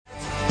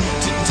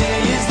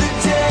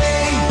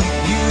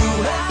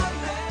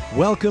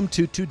Welcome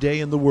to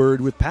Today in the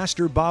Word with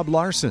Pastor Bob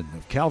Larson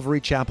of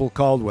Calvary Chapel,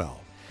 Caldwell.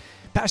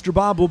 Pastor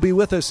Bob will be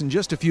with us in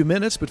just a few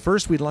minutes, but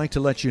first we'd like to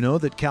let you know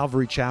that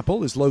Calvary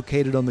Chapel is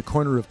located on the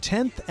corner of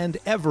 10th and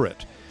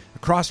Everett,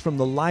 across from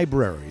the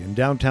library in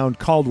downtown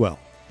Caldwell.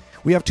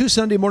 We have two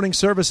Sunday morning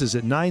services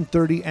at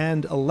 9:30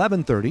 and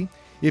 11:30.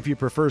 If you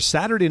prefer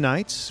Saturday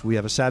nights, we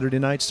have a Saturday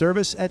night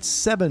service at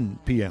 7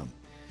 p.m.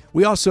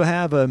 We also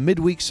have a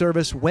midweek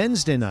service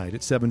Wednesday night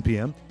at 7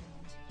 p.m.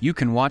 You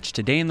can watch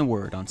Today in the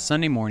Word on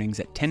Sunday mornings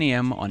at 10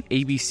 a.m. on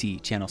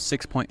ABC, Channel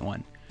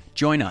 6.1.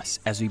 Join us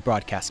as we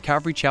broadcast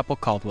Calvary Chapel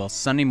Caldwell's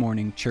Sunday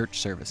morning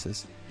church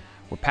services,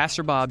 where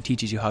Pastor Bob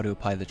teaches you how to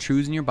apply the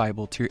truths in your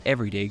Bible to your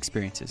everyday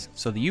experiences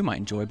so that you might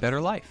enjoy a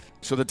better life.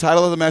 So the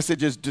title of the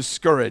message is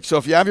Discouraged. So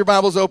if you have your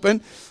Bibles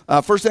open,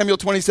 1 Samuel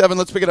 27,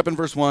 let's pick it up in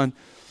verse 1.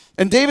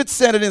 And David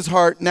said in his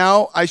heart,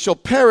 "Now I shall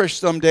perish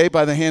someday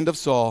by the hand of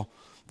Saul.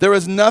 There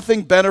is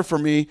nothing better for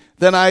me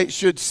than I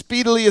should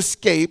speedily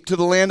escape to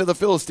the land of the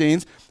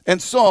Philistines,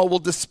 and Saul will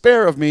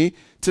despair of me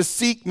to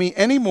seek me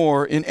any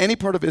more in any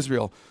part of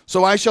Israel.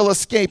 So I shall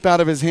escape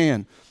out of his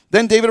hand."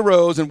 Then David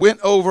arose and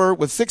went over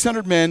with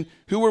 600 men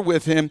who were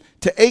with him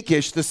to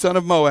Achish, the son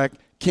of Maoch,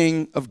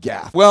 king of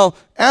Gath. Well,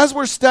 as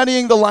we're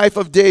studying the life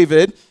of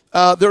David,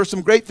 there are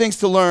some great things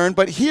to learn.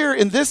 But here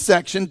in this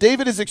section,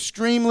 David is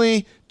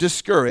extremely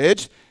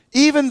discouraged,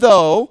 even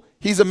though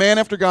he's a man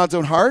after God's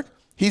own heart.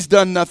 He's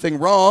done nothing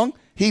wrong.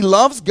 He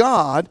loves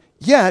God,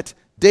 yet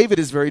David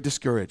is very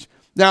discouraged.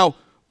 Now,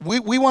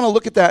 we want to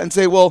look at that and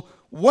say, well,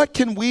 what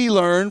can we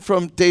learn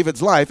from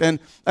David's life? And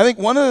I think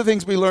one of the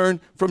things we learn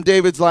from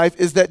David's life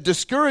is that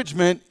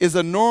discouragement is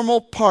a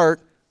normal part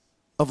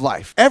of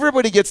life.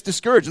 Everybody gets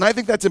discouraged, and I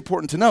think that's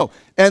important to know.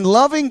 And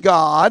loving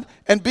God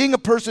and being a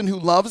person who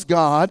loves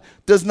God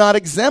does not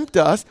exempt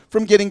us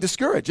from getting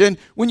discouraged. And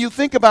when you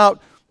think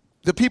about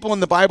the people in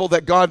the Bible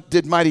that God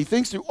did mighty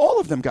things to, all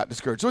of them got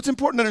discouraged. So it's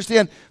important to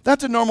understand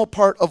that's a normal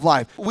part of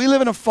life. We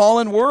live in a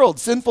fallen world,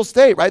 sinful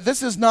state, right?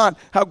 This is not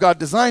how God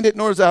designed it,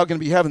 nor is that how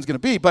heaven's going to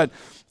be. But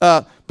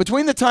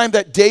between the time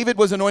that David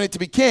was anointed to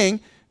be king,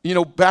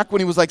 back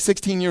when he was like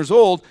 16 years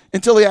old,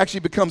 until he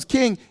actually becomes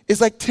king,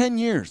 is like 10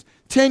 years.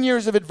 10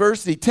 years of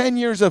adversity, 10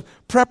 years of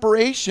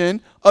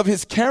preparation of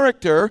his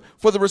character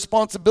for the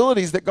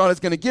responsibilities that God is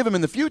going to give him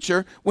in the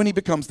future when he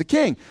becomes the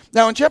king.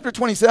 Now in chapter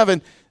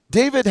 27,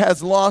 David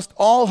has lost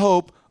all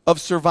hope of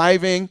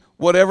surviving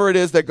whatever it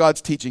is that God's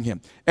teaching him.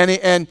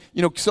 And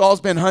Saul's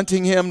been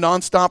hunting him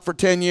nonstop for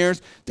 10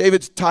 years.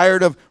 David's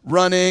tired of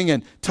running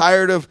and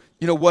tired of,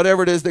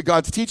 whatever it is that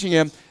God's teaching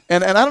him.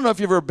 And I don't know if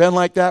you've ever been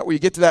like that, where you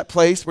get to that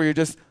place where you're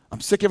just, I'm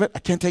sick of it. I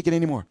can't take it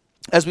anymore.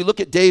 As we look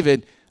at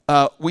David,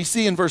 we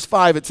see in verse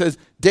 5, it says,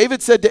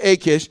 David said to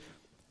Achish,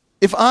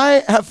 "If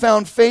I have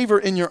found favor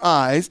in your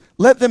eyes,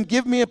 let them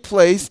give me a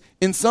place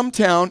in some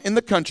town in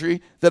the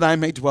country that I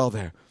may dwell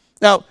there."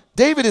 Now,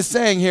 David is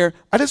saying here,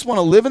 I just want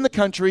to live in the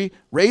country,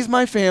 raise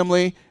my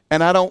family,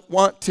 and I don't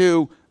want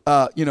to,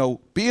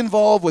 be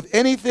involved with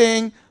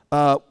anything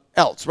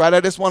else, right?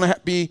 I just want to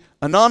be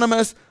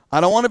anonymous.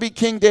 I don't want to be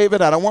King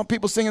David. I don't want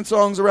people singing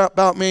songs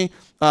about me.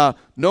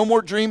 No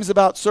more dreams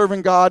about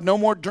serving God. No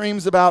more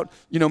dreams about,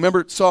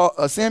 remember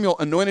Samuel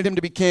anointed him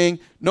to be king.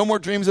 No more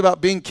dreams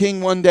about being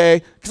king one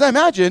day. Because I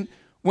imagine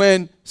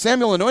when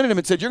Samuel anointed him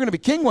and said, "You're going to be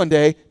king one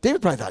day,"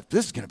 David probably thought,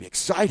 this is going to be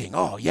exciting.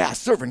 Oh, yeah,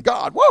 serving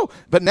God. Whoa.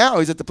 But now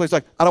he's at the place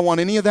like, I don't want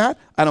any of that.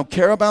 I don't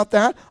care about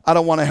that. I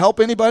don't want to help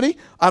anybody.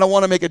 I don't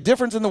want to make a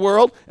difference in the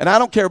world. And I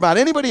don't care about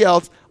anybody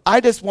else. I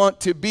just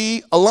want to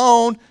be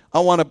alone.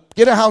 I want to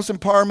get a house in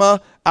Parma,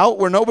 out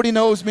where nobody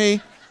knows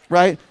me,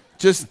 right?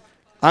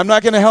 I'm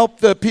not going to help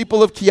the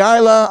people of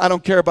Keilah. I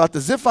don't care about the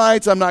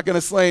Ziphites. I'm not going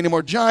to slay any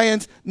more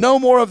giants. No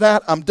more of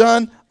that. I'm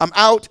done. I'm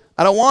out.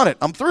 I don't want it.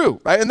 I'm through,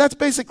 right? And that's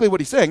basically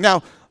what he's saying.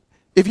 Now,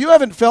 if you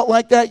haven't felt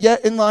like that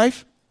yet in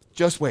life,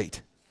 just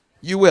wait.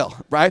 You will,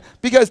 right?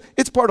 Because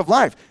it's part of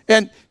life.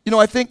 And,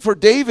 I think for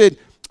David,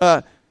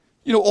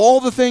 all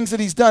the things that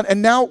he's done,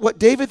 and now what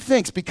David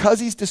thinks, because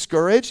he's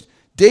discouraged,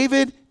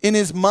 David in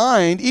his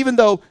mind, even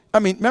though,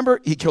 remember,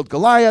 he killed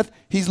Goliath,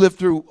 he's lived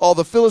through all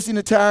the Philistine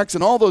attacks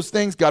and all those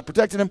things, God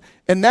protected him,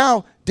 and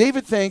now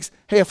David thinks,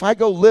 hey, if I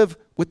go live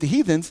with the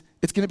heathens,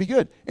 it's going to be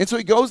good. And so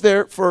he goes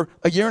there for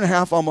a year and a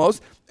half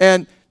almost,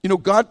 and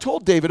God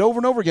told David over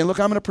and over again, look,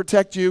 I'm going to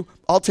protect you,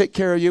 I'll take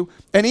care of you.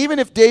 And even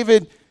if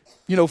David,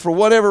 for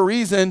whatever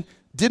reason,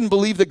 didn't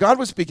believe that God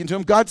was speaking to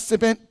him, God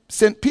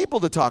sent people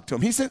to talk to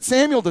him. He sent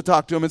Samuel to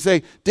talk to him and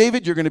say,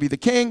 David, you're going to be the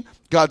king.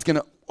 God's going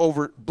to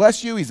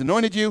bless you. He's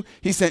anointed you.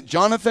 He sent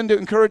Jonathan to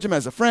encourage him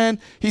as a friend.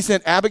 He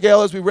sent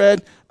Abigail, as we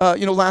read,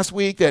 last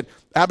week, that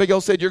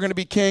Abigail said, you're going to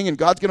be king and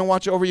God's going to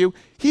watch over you.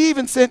 He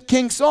even sent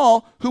King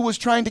Saul, who was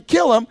trying to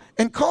kill him.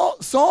 And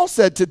Saul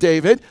said to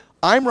David,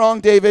 I'm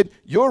wrong, David.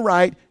 You're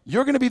right.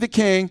 You're going to be the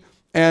king.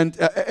 And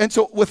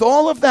so with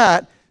all of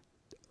that,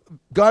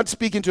 God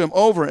speaking to him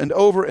over and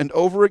over and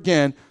over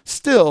again,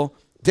 still,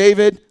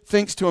 David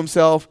thinks to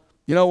himself,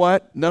 you know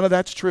what? None of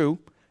that's true.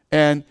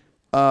 And,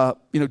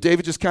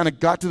 David just kind of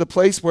got to the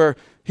place where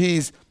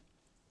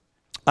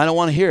I don't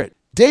want to hear it.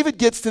 David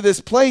gets to this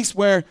place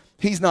where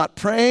he's not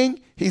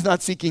praying, He's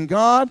not seeking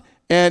God.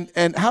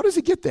 And how does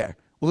he get there?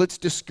 Well, it's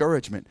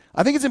discouragement.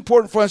 I think it's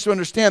important for us to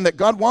understand that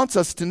God wants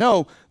us to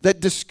know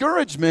that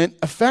discouragement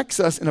affects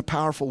us in a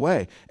powerful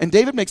way. And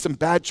David makes some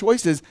bad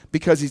choices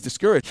because he's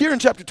discouraged. Here in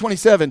chapter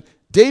 27,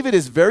 David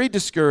is very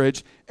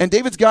discouraged, and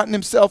David's gotten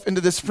himself into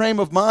this frame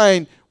of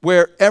mind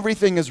where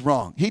everything is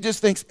wrong. He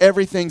just thinks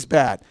everything's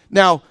bad.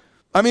 Now,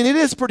 I mean, it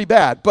is pretty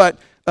bad, but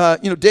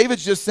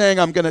David's just saying,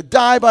 I'm going to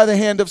die by the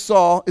hand of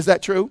Saul. Is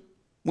that true?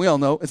 We all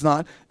know it's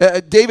not.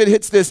 David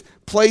hits this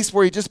place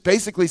where he just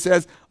basically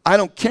says, I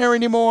don't care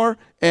anymore,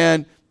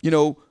 and,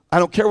 I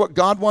don't care what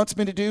God wants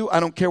me to do. I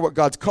don't care what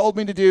God's called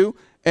me to do.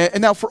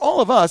 And now for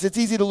all of us, it's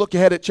easy to look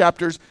ahead at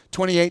chapters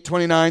 28,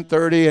 29,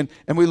 30,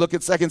 and we look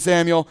at 2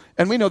 Samuel,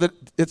 and we know that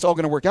it's all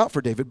going to work out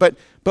for David. But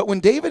when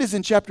David is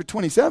in chapter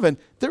 27,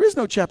 there is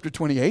no chapter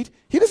 28.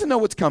 He doesn't know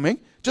what's coming.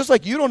 Just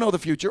like you don't know the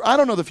future, I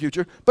don't know the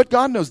future, but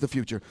God knows the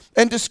future.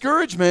 And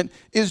discouragement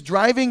is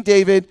driving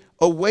David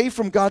away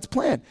from God's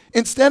plan.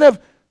 Instead of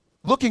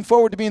looking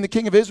forward to being the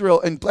king of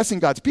Israel and blessing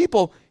God's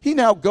people, he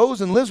now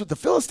goes and lives with the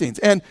Philistines.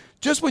 And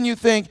just when you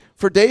think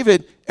for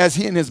David, as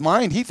he in his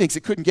mind, he thinks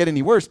it couldn't get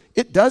any worse,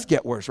 it does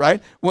get worse,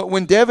 right?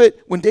 When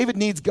David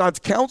needs God's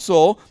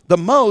counsel the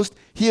most,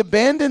 he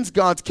abandons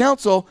God's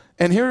counsel.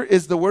 And here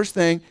is the worst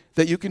thing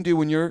that you can do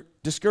when you're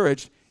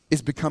discouraged,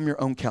 is become your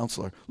own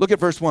counselor. Look at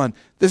verse 1.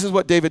 This is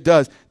what David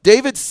does.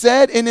 David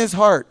said in his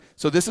heart,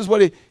 so this is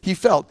what he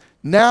felt,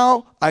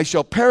 now I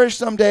shall perish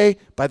someday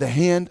by the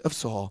hand of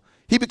Saul.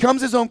 He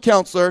becomes his own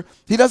counselor.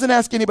 He doesn't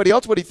ask anybody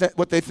else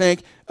what they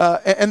think.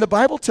 And the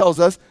Bible tells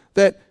us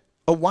that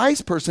a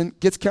wise person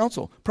gets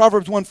counsel.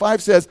 Proverbs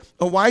 1:5 says,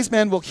 a wise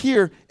man will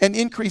hear and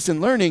increase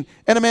in learning,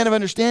 and a man of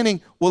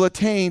understanding will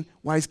attain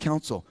wise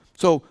counsel.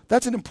 So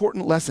that's an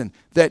important lesson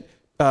that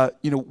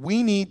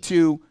we need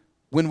to,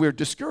 when we're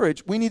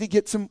discouraged, we need to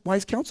get some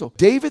wise counsel.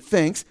 David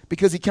thinks,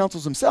 because he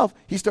counsels himself,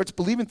 he starts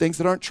believing things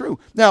that aren't true.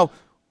 Now,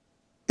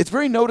 it's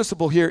very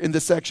noticeable here in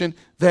this section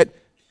that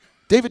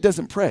David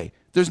doesn't pray.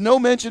 There's no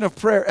mention of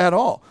prayer at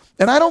all.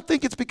 And I don't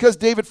think it's because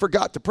David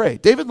forgot to pray.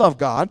 David loved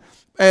God,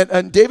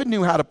 and David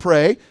knew how to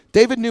pray.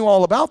 David knew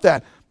all about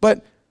that.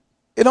 But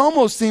it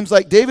almost seems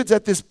like David's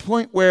at this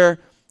point where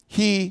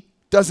he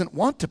doesn't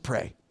want to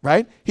pray,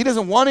 right? He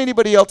doesn't want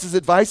anybody else's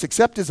advice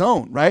except his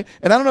own, right?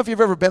 And I don't know if you've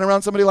ever been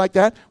around somebody like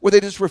that, where they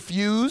just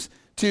refuse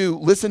to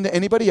listen to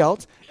anybody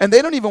else, and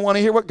they don't even want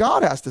to hear what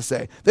God has to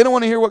say. They don't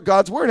want to hear what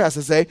God's word has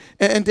to say.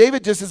 And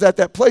David just is at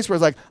that place where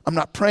it's like, I'm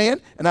not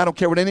praying, and I don't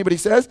care what anybody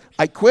says.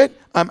 I quit.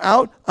 I'm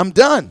out. I'm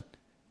done.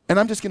 And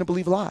I'm just going to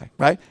believe a lie,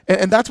 right?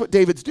 And that's what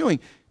David's doing.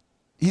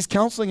 He's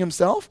counseling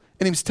himself,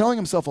 and he's telling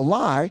himself a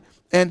lie,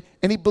 and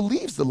he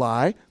believes the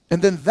lie,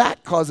 and then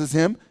that causes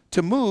him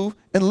to move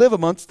and live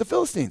amongst the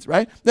Philistines,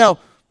 right? Now,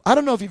 I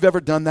don't know if you've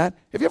ever done that.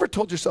 Have you ever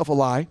told yourself a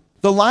lie?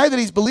 The lie that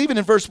he's believing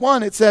in verse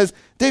 1, it says,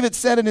 David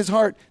said in his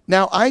heart,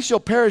 now I shall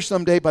perish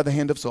someday by the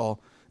hand of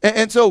Saul.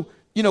 And so,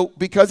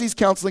 because he's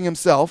counseling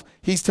himself,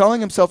 he's telling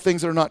himself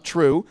things that are not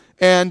true.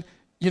 And,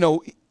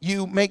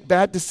 you make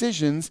bad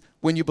decisions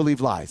when you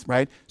believe lies,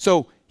 right?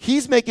 So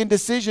he's making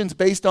decisions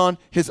based on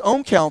his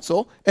own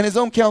counsel, and his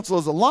own counsel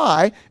is a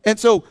lie. And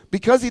so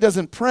because he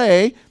doesn't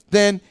pray,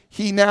 then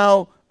he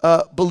now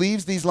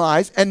believes these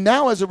lies. And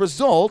now as a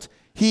result,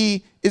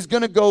 he is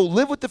going to go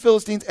live with the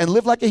Philistines and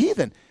live like a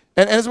heathen.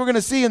 And as we're going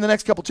to see in the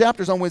next couple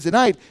chapters on Wednesday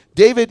night,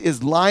 David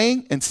is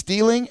lying and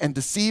stealing and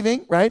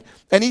deceiving, right?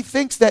 And he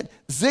thinks that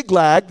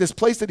Ziklag, this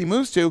place that he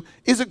moves to,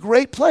 is a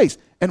great place.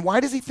 And why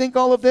does he think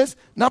all of this?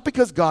 Not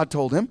because God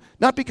told him,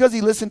 not because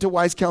he listened to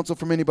wise counsel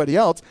from anybody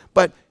else,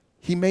 but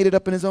he made it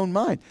up in his own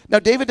mind. Now,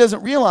 David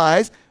doesn't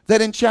realize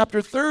that in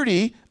chapter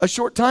 30, a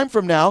short time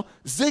from now,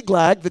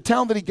 Ziklag, the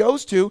town that he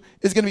goes to,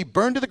 is going to be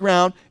burned to the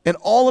ground, and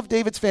all of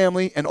David's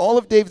family and all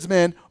of David's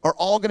men are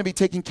all going to be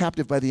taken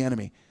captive by the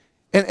enemy.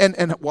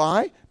 And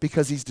why?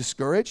 Because he's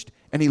discouraged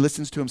and he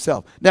listens to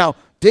himself. Now,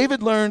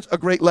 David learns a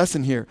great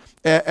lesson here.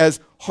 As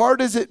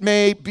hard as it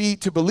may be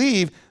to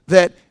believe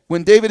that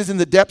when David is in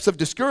the depths of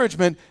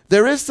discouragement,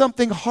 there is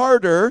something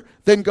harder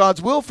than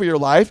God's will for your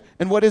life.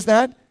 And what is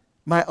that?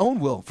 My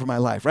own will for my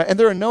life, right? And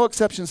there are no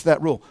exceptions to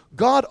that rule.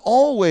 God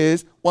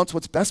always wants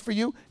what's best for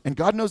you, and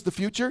God knows the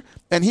future,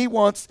 and he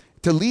wants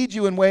to lead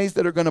you in ways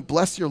that are going to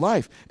bless your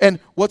life. And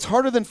what's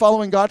harder than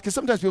following God? Because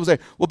sometimes people say,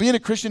 well, being a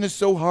Christian is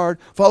so hard.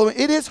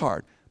 It is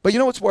hard. But you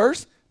know what's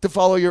worse? To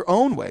follow your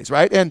own ways,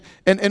 right? And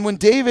when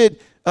David,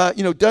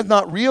 does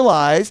not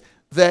realize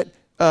that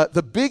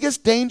the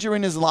biggest danger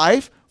in his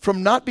life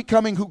from not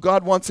becoming who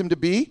God wants him to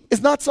be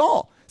is not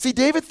Saul. See,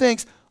 David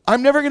thinks,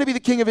 I'm never going to be the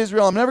king of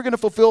Israel. I'm never going to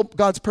fulfill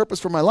God's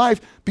purpose for my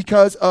life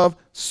because of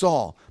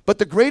Saul. But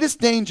the greatest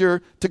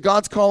danger to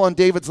God's call on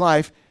David's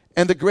life,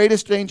 and the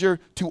greatest danger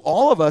to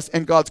all of us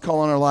and God's call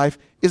on our life,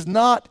 is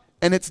not,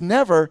 and it's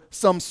never,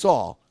 some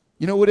Saul.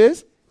 You know what it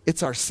is?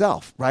 It's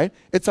ourself, right?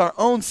 It's our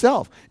own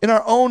self. In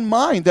our own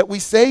mind that we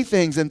say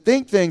things and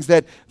think things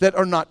that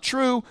are not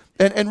true,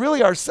 and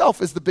really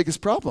ourself is the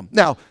biggest problem.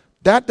 Now,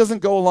 that doesn't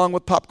go along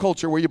with pop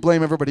culture where you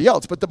blame everybody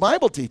else, but the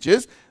Bible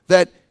teaches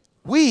that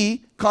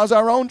we cause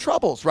our own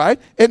troubles, right?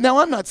 And now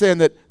I'm not saying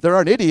that there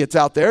aren't idiots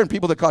out there and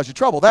people that cause you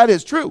trouble. That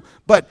is true.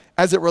 But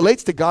as it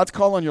relates to God's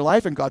call on your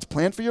life and God's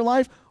plan for your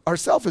life,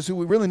 ourself is who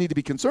we really need to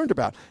be concerned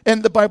about.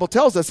 And the Bible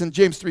tells us in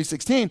James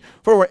 3:16,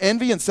 for where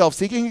envy and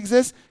self-seeking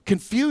exists,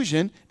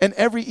 confusion and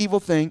every evil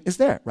thing is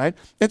there, right?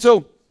 And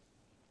so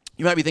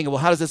you might be thinking,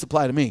 well, how does this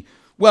apply to me?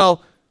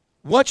 Well,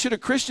 what should a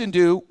Christian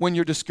do when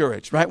you're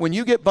discouraged, right? When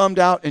you get bummed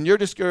out and you're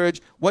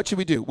discouraged, what should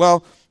we do?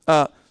 Well,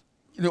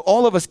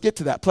 all of us get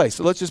to that place.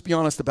 So let's just be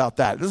honest about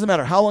that. It doesn't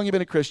matter how long you've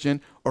been a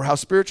Christian or how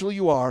spiritual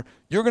you are.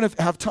 You're going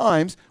to have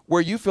times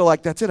where you feel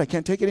like, that's it, I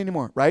can't take it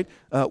anymore, right?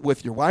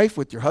 With your wife,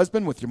 with your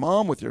husband, with your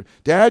mom, with your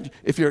dad.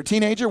 If you're a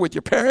teenager, with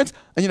your parents.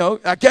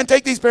 I can't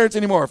take these parents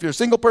anymore. If you're a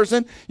single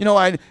person,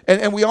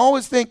 and we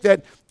always think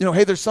that,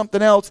 hey, there's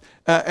something else,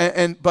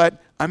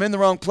 but I'm in the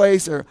wrong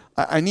place, or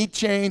I need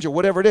change, or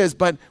whatever it is.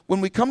 But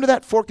when we come to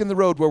that fork in the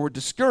road where we're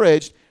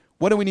discouraged,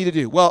 what do we need to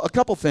do? Well, a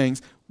couple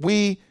things.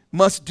 We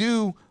must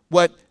do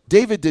what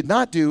David did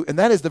not do, and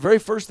that is the very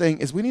first thing,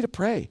 is we need to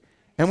pray.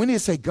 And we need to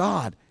say,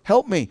 God,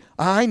 help me.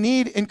 I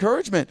need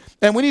encouragement.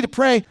 And we need to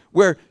pray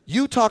where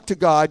you talk to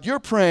God, you're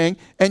praying,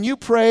 and you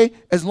pray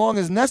as long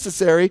as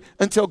necessary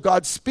until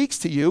God speaks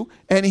to you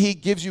and he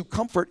gives you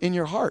comfort in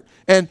your heart,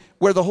 and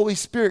where the Holy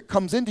Spirit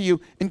comes into you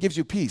and gives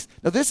you peace.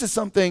 Now, this is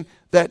something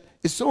that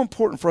is so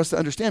important for us to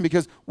understand,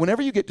 because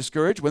whenever you get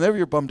discouraged, whenever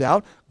you're bummed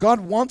out, God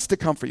wants to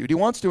comfort you. He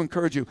wants to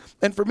encourage you.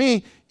 And for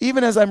me,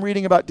 even as I'm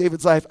reading about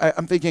David's life,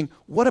 I'm thinking,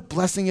 what a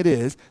blessing it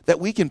is that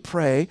we can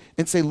pray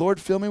and say, Lord,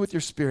 fill me with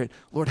your Spirit.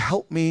 Lord,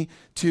 help me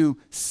to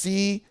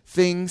see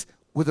things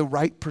with a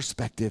right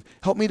perspective.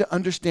 Help me to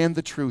understand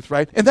the truth,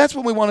 right? And that's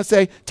when we want to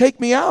say, take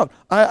me out.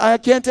 I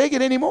can't take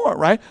it anymore,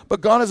 right? But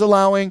God is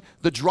allowing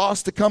the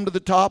dross to come to the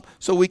top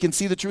so we can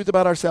see the truth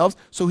about ourselves,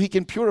 so he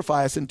can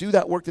purify us and do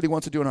that work that he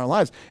wants to do in our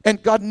lives.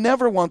 And God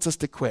never wants us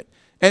to quit.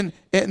 And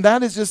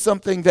that is just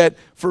something that,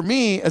 for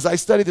me, as I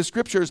study the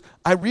scriptures,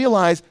 I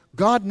realize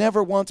God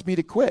never wants me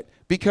to quit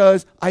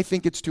because I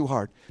think it's too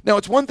hard. Now,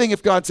 it's one thing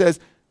if God says,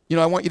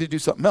 I want you to do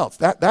something else.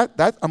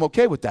 That I'm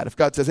okay with that. If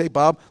God says, hey,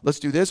 Bob, let's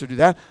do this or do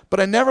that. But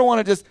I never want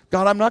to just,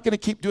 God, I'm not going to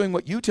keep doing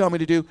what you tell me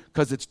to do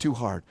because it's too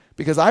hard.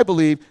 Because I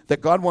believe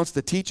that God wants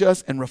to teach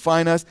us and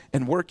refine us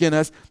and work in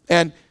us.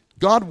 And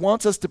God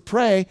wants us to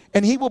pray,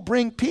 and he will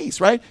bring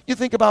peace, right? You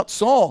think about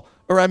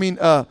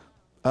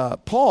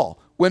Paul.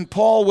 When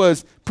Paul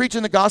was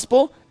preaching the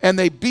gospel and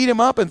they beat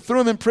him up and threw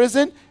him in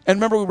prison. And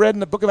remember, we read in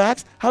the book of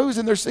Acts how he was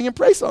in there singing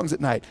praise songs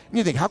at night. And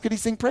you think, how could he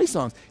sing praise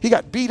songs? He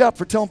got beat up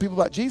for telling people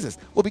about Jesus.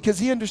 Well, because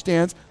he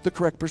understands the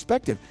correct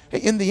perspective. Hey,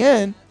 in the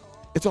end,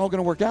 it's all going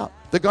to work out.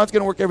 That God's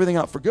going to work everything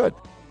out for good.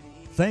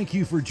 Thank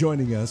you for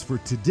joining us for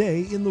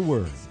Today in the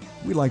Word.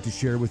 We'd like to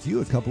share with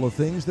you a couple of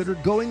things that are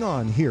going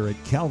on here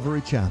at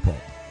Calvary Chapel.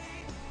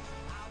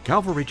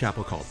 Calvary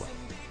Chapel Caldwell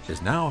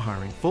is now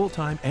hiring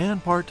full-time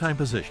and part-time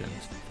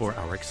positions for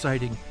our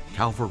exciting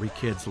Calvary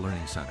Kids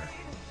Learning Center.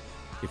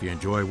 If you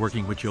enjoy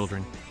working with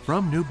children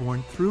from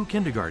newborn through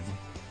kindergarten,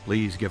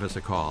 please give us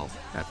a call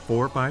at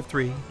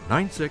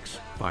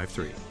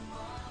 453-9653.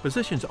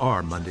 Positions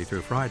are Monday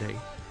through Friday,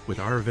 with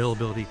our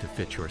availability to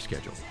fit your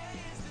schedule.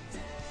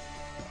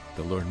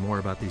 To learn more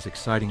about these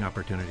exciting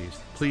opportunities,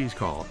 please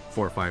call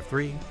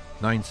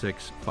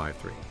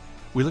 453-9653.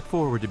 We look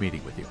forward to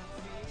meeting with you.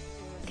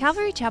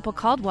 Calvary Chapel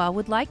Caldwell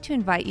would like to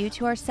invite you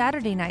to our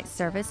Saturday night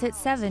service at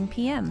 7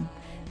 p.m.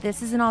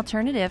 This is an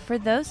alternative for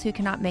those who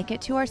cannot make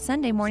it to our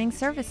Sunday morning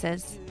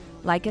services.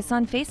 Like us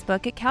on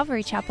Facebook at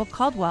Calvary Chapel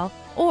Caldwell,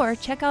 or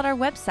check out our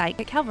website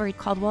at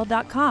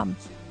calvarycaldwell.com.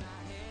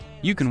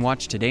 You can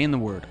watch Today in the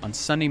Word on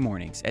Sunday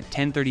mornings at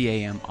 10:30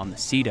 a.m. on the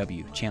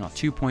CW, Channel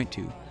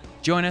 2.2.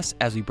 Join us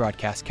as we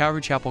broadcast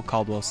Calvary Chapel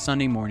Caldwell's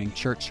Sunday morning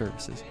church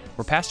services,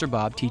 where Pastor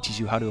Bob teaches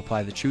you how to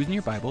apply the truth in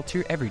your Bible to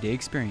your everyday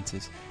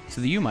experiences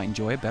so that you might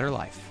enjoy a better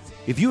life.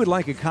 If you would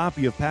like a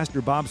copy of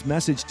Pastor Bob's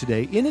message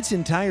today in its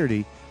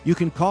entirety, you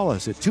can call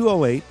us at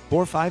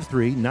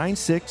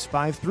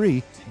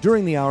 208-453-9653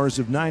 during the hours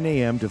of 9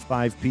 a.m. to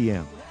 5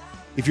 p.m.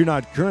 If you're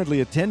not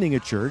currently attending a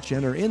church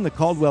and are in the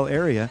Caldwell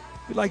area,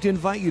 we'd like to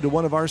invite you to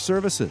one of our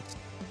services.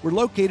 We're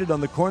located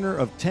on the corner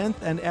of 10th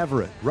and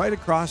Everett, right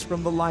across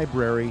from the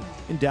library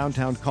in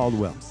downtown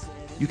Caldwell.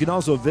 You can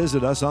also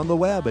visit us on the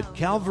web at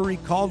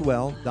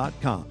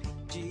calvarycaldwell.com.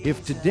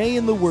 If Today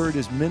in the Word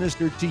is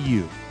ministered to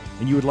you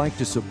and you would like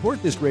to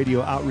support this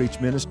radio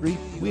outreach ministry,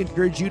 we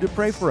encourage you to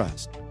pray for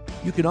us.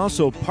 You can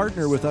also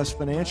partner with us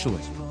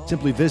financially.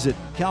 Simply visit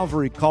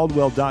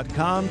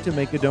calvarycaldwell.com to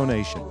make a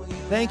donation.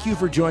 Thank you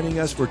for joining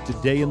us for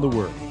Today in the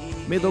Word.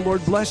 May the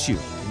Lord bless you,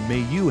 and may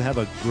you have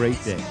a great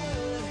day.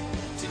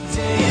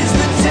 Today is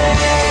the day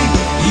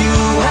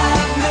you